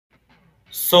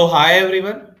So hi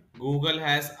everyone, Google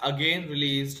has again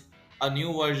released a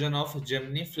new version of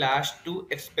Gemini Flash 2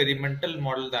 experimental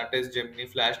model, that is Gemini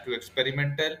Flash 2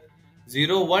 experimental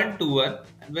 0121,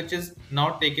 which is now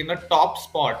taking a top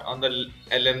spot on the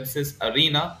LMSys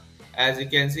arena. As you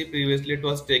can see, previously it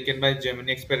was taken by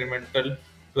Gemini experimental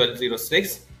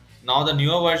 1206. Now the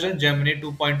newer version Gemini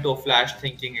 2.0 Flash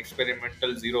Thinking experimental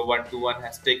 0121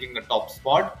 has taken the top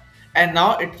spot, and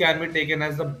now it can be taken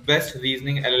as the best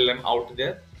reasoning LLM out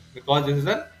there because this is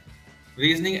a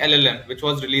reasoning LLM which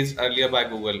was released earlier by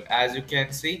Google. As you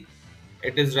can see,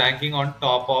 it is ranking on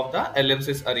top of the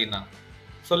LMSys arena.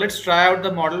 So let's try out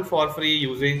the model for free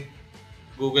using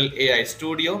Google AI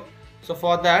Studio. So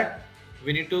for that,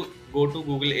 we need to go to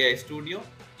Google AI Studio.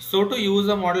 So to use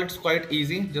the model, it's quite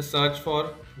easy. Just search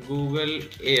for Google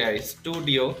AI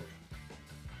Studio.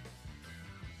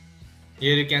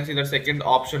 Here you can see the second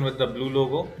option with the blue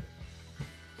logo.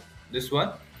 This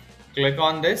one. Click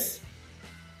on this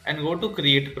and go to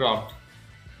create prompt.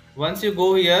 Once you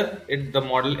go here, the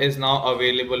model is now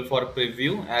available for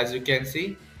preview. As you can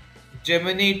see,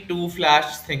 Gemini 2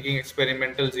 Flash Thinking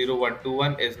Experimental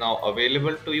 0121 is now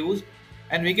available to use,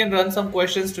 and we can run some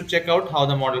questions to check out how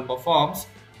the model performs.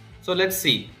 So let's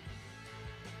see.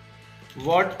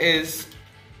 What is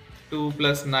 2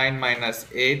 plus 9 minus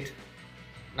 8?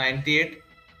 98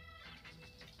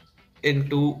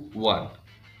 into 1.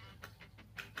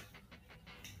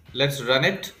 Let's run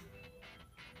it.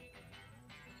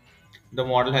 The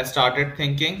model has started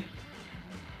thinking.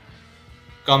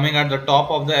 Coming at the top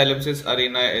of the ellipsis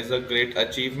arena is a great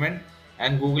achievement,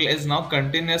 and Google is now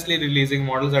continuously releasing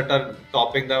models that are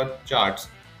topping the charts.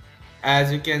 As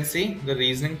you can see, the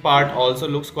reasoning part also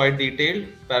looks quite detailed.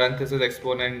 Parentheses,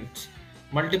 exponents,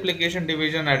 multiplication,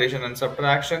 division, addition and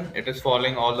subtraction. It is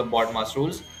following all the BODMAS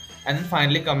rules, and then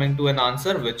finally coming to an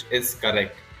answer which is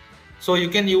correct. So you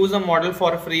can use a model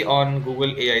for free on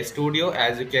Google AI Studio,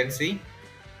 as you can see,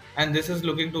 and this is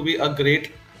looking to be a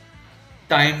great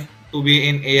time to be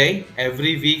in AI.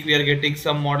 Every week we are getting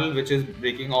some model which is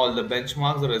breaking all the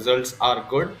benchmarks. The results are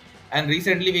good. And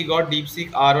recently we got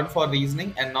DeepSeek R1 for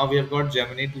reasoning, and now we have got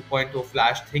Gemini 2.0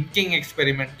 Flash Thinking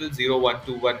Experimental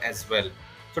 0121 as well.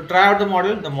 So try out the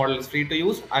model. The model is free to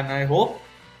use, and I hope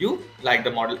you like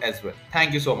the model as well.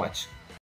 Thank you so much.